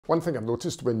One thing I've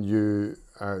noticed when you,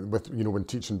 when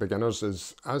teaching beginners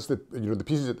is as the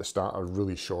pieces at the start are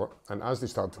really short, and as they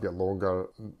start to get longer,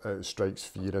 it strikes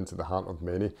fear into the heart of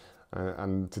many.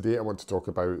 And today I want to talk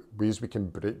about ways we can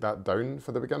break that down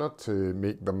for the beginner to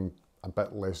make them a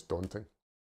bit less daunting.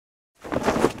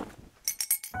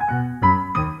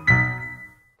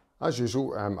 As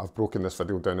usual, I've broken this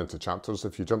video down into chapters.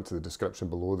 If you jump to the description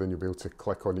below, then you'll be able to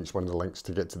click on each one of the links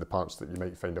to get to the parts that you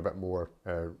might find a bit more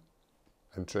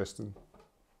interesting.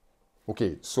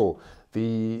 Okay, so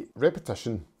the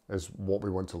repetition is what we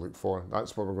want to look for.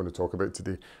 That's what we're going to talk about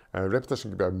today.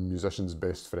 Repetition can be a musician's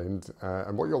best friend,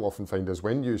 and what you'll often find is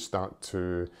when you start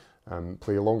to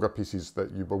play longer pieces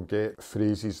that you will get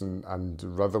phrases and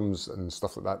rhythms and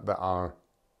stuff like that that are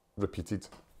repeated.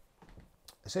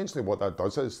 Essentially what that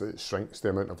does is it shrinks the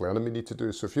amount of learning we need to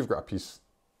do. So if you've got a piece,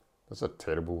 that's a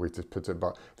terrible way to put it,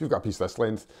 but if you've got a piece this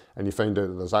length and you find out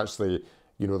that there's actually,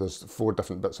 there's 4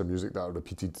 different bits of music that are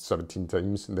repeated 17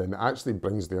 times, and then it actually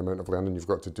brings the amount of learning you've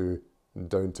got to do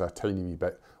down to a tiny wee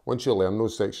bit. Once you learn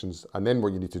those sections, and then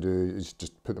what you need to do is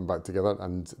just put them back together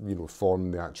and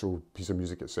form the actual piece of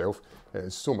music itself. It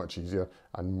is so much easier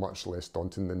and much less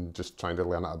daunting than just trying to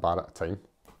learn it a bar at a time.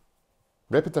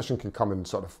 Repetition can come in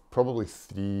sort of probably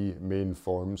 3 main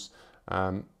forms.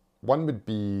 One would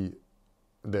be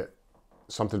that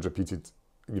something's repeated,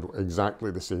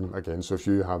 exactly the same again. So if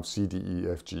you have C, D, E,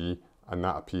 F, G, and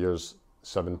that appears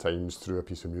 7 times through a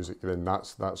piece of music, then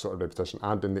that's that sort of repetition,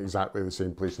 and in exactly the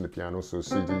same place in the piano. So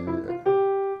C, D, E,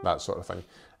 that sort of thing.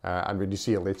 And when you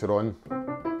see it later on,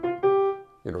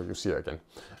 you'll see it again.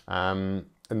 And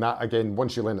that, again,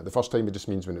 once you learn it the first time, it just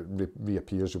means when it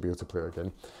reappears, you'll be able to play it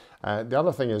again. The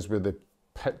other thing is where the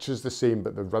pitch is the same,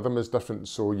 but the rhythm is different.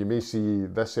 So you may see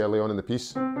this early on in the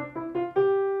piece,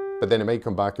 but then it might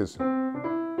come back as,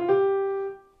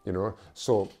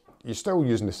 so you're still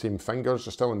using the same fingers,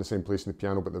 you're still in the same place in the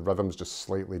piano, but the rhythm's just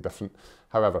slightly different.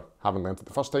 However, having learnt it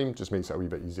the first time just makes it a wee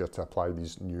bit easier to apply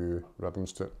these new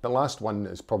rhythms to it. The last one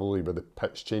is probably where the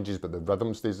pitch changes, but the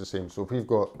rhythm stays the same. So if we've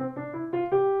got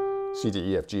C, D,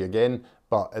 E, F, G again,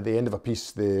 but at the end of a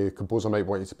piece, the composer might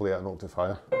want you to play it an octave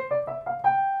higher.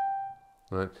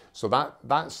 Right? So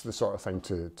that's the sort of thing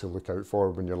to look out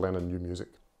for when you're learning new music.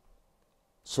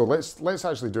 So let's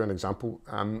actually do an example.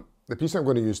 The piece I'm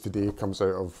going to use today comes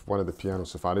out of one of the Piano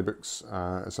Safari books.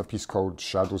 It's a piece called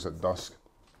Shadows at Dusk.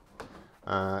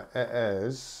 It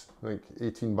is like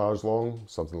 18 bars long,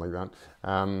 something like that.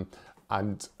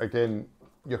 And again,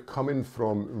 you're coming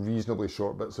from reasonably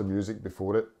short bits of music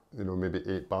before it, maybe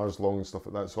 8 bars long and stuff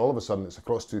like that. So all of a sudden it's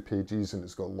across 2 pages and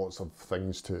it's got lots of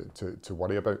things to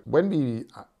worry about. When we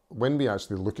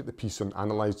actually look at the piece and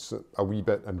analyse it a wee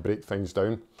bit and break things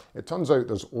down, it turns out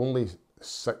there's only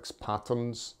 6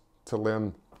 patterns to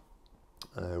learn,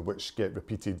 which get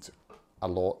repeated a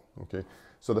lot, okay?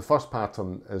 So the first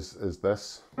pattern is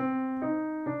this,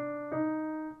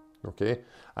 okay?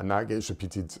 And that gets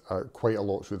repeated quite a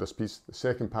lot through this piece. The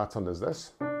second pattern is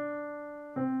this,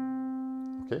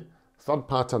 okay? Third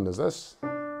pattern is this,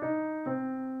 okay?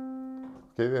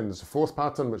 Then there's the fourth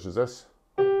pattern, which is this,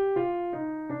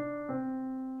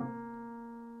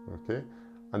 okay?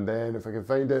 And then if I can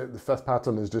find it, the fifth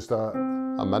pattern is just a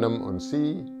minim on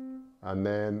C. And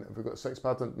then if we've got 6th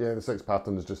pattern, yeah, the 6th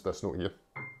pattern is just this note here.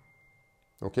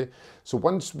 Okay, so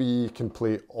once we can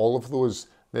play all of those,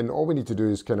 then all we need to do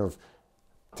is kind of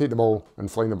take them all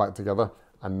and fling them back together,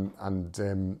 and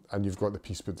you've got the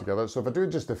piece put together. So if I do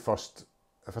just if I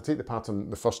take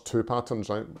the first 2 patterns,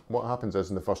 right, what happens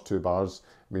is in the first 2 bars,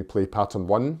 we play pattern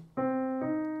 1,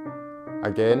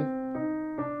 again,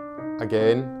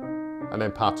 and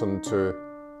then pattern 2.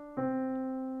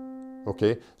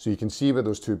 Okay, so you can see with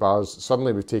those 2 bars,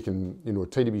 suddenly we've taken,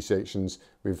 tiny wee sections,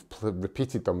 we've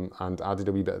repeated them and added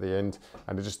a wee bit at the end,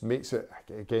 and it just makes it,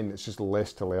 again, it's just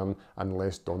less to learn and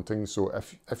less daunting. So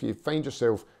if you find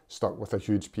yourself stuck with a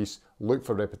huge piece, look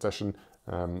for repetition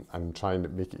and try and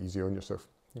make it easy on yourself.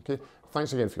 Okay,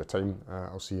 thanks again for your time.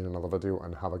 I'll see you in another video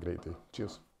and have a great day.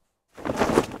 Cheers.